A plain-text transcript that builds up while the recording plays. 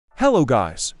Hello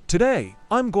guys, today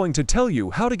I'm going to tell you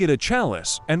how to get a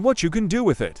chalice and what you can do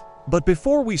with it. But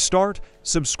before we start,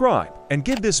 subscribe and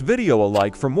give this video a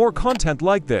like for more content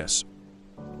like this.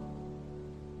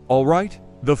 Alright,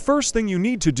 the first thing you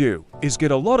need to do is get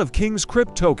a lot of King's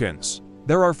Crypt tokens.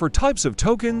 There are 4 types of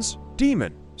tokens: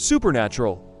 demon,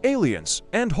 supernatural, aliens,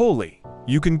 and holy.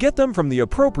 You can get them from the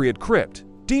appropriate crypt.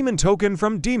 Demon token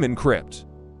from Demon Crypt.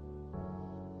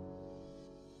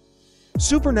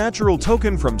 Supernatural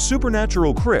token from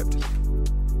Supernatural Crypt.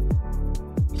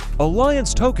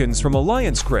 Alliance tokens from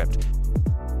Alliance Crypt.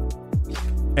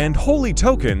 And Holy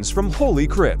tokens from Holy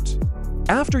Crypt.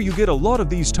 After you get a lot of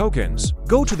these tokens,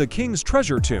 go to the King's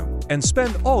Treasure Tomb and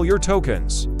spend all your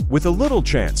tokens. With a little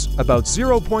chance, about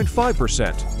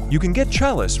 0.5%, you can get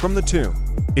Chalice from the tomb.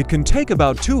 It can take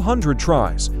about 200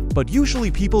 tries, but usually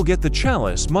people get the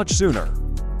Chalice much sooner.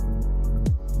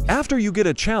 After you get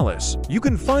a Chalice, you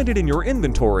can find it in your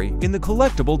inventory in the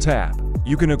Collectible tab.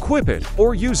 You can equip it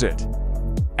or use it.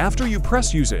 After you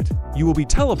press use it, you will be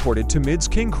teleported to Mid's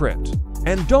King Crypt.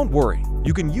 And don't worry,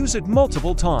 you can use it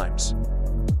multiple times.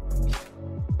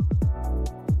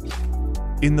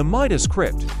 In the Midas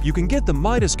Crypt, you can get the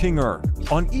Midas King Urn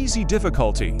on easy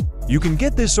difficulty. You can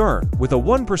get this urn with a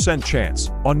 1% chance,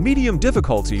 on medium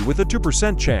difficulty with a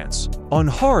 2% chance, on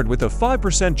hard with a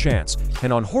 5% chance,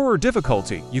 and on horror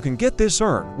difficulty you can get this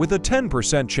urn with a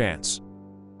 10% chance.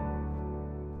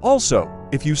 Also,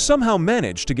 if you somehow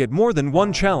manage to get more than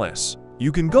 1 chalice,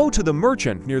 you can go to the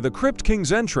merchant near the Crypt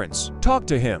King's entrance, talk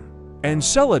to him, and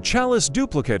sell a chalice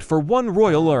duplicate for 1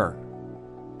 royal urn.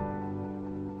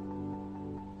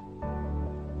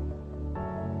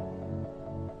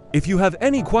 If you have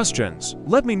any questions,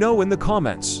 let me know in the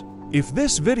comments. If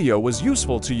this video was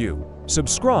useful to you,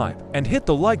 subscribe and hit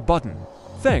the like button.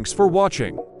 Thanks for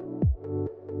watching.